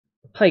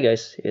Hi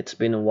guys, it's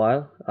been a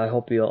while. I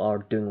hope you all are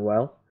doing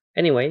well.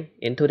 Anyway,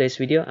 in today's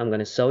video I'm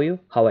gonna show you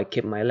how I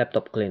keep my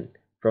laptop clean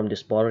from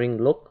this boring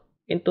look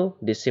into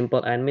this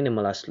simple and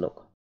minimalist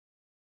look.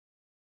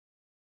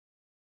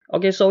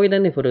 Okay, so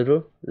without any further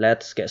ado,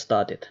 let's get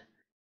started.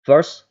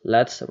 First,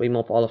 let's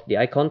remove all of the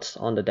icons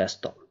on the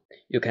desktop.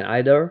 You can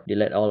either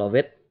delete all of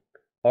it,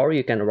 or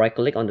you can right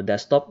click on the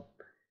desktop,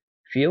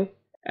 view,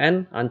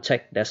 and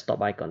uncheck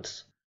desktop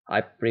icons.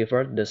 I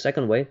prefer the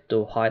second way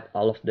to hide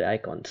all of the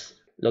icons.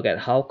 Look at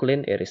how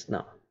clean it is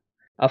now.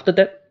 After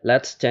that,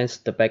 let's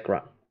change the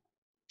background.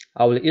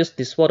 I will use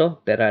this photo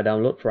that I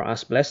download from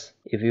Unsplash.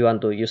 If you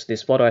want to use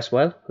this photo as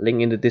well,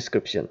 link in the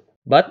description.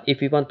 But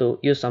if you want to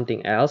use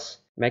something else,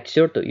 make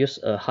sure to use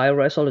a high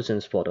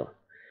resolution photo.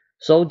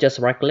 So just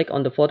right click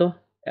on the photo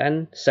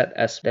and set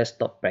as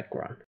desktop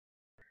background.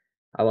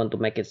 I want to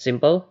make it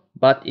simple,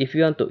 but if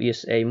you want to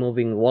use a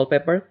moving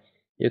wallpaper,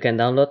 you can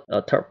download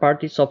a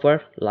third-party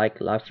software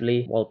like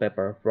Lively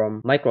Wallpaper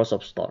from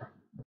Microsoft Store.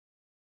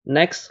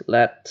 Next,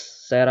 let's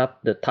set up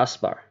the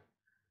taskbar.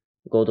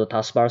 Go to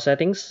taskbar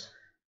settings,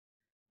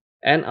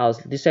 and I'll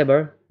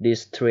disable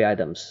these three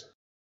items.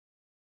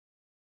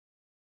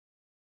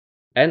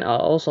 And I'll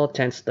also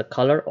change the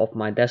color of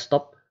my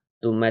desktop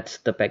to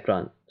match the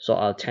background, so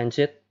I'll change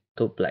it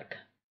to black.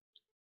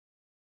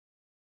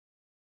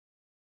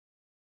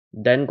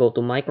 Then go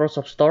to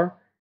Microsoft Store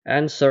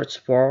and search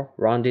for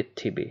Rounded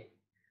TV.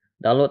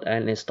 Download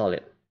and install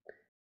it.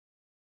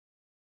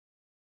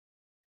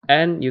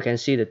 And you can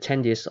see the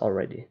changes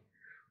already.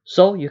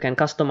 So you can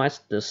customize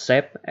the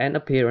shape and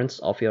appearance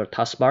of your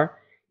taskbar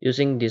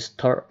using this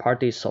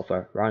third-party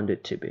software,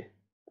 Rounded TV.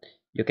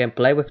 You can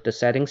play with the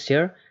settings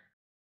here.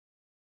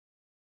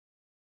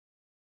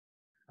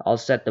 I'll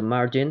set the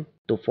margin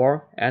to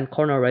 4 and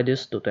corner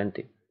radius to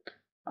 20.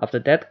 After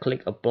that,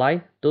 click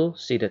Apply to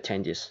see the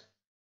changes.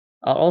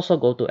 I'll also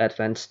go to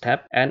Advanced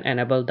tab and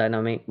enable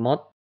Dynamic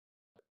Mode.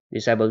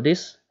 Disable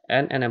this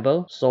and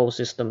enable Show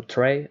System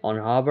Tray on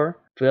hover,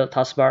 Fill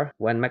Taskbar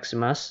when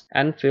maximized,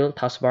 and Fill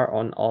Taskbar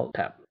on all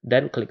tab.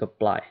 Then click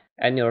Apply,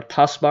 and your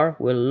taskbar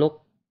will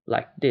look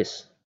like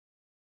this.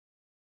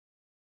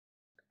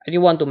 And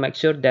you want to make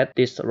sure that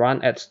this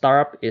Run at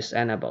Startup is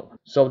enabled,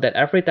 so that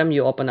every time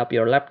you open up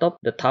your laptop,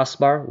 the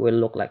taskbar will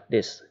look like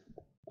this.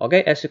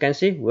 Okay, as you can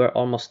see, we're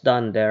almost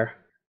done there.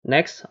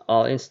 Next,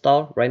 I'll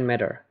install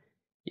Rainmaker.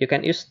 You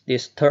can use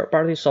this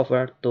third-party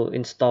software to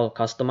install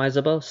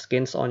customizable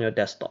skins on your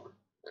desktop.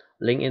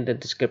 Link in the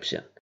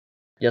description.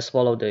 Just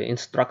follow the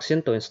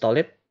instruction to install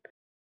it.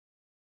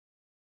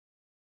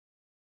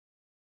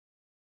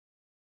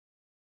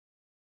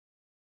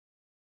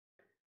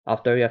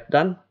 After you have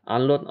done,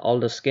 unload all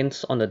the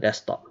skins on the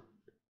desktop.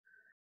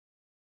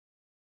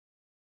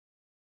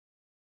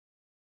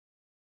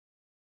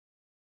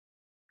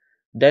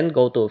 Then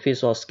go to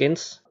Visual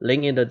Skins,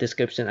 link in the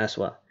description as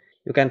well.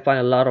 You can find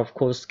a lot of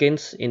cool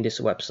skins in this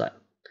website.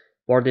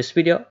 For this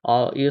video,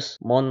 I'll use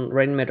Mon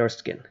Rainmaker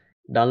skin.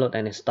 Download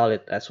and install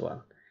it as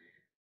well.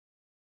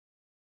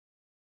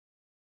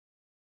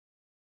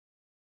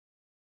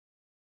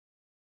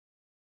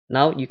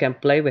 Now you can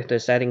play with the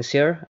settings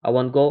here. I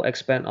won't go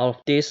expand all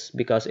of this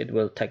because it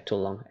will take too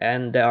long.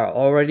 And there are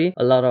already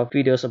a lot of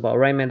videos about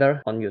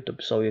Rainmaker on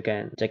YouTube, so you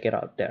can check it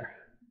out there.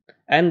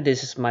 And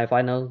this is my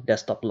final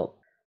desktop look.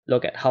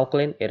 Look at how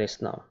clean it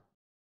is now.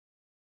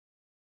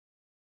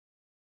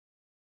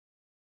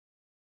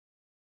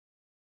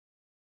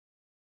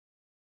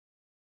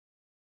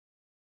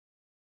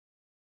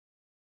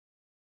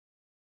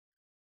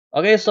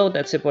 Okay, so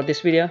that's it for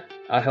this video.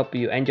 I hope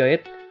you enjoy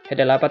it. Hit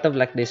the like button,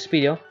 like this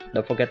video.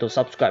 Don't forget to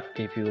subscribe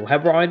if you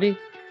haven't already.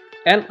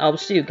 And I'll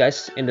see you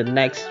guys in the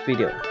next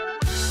video.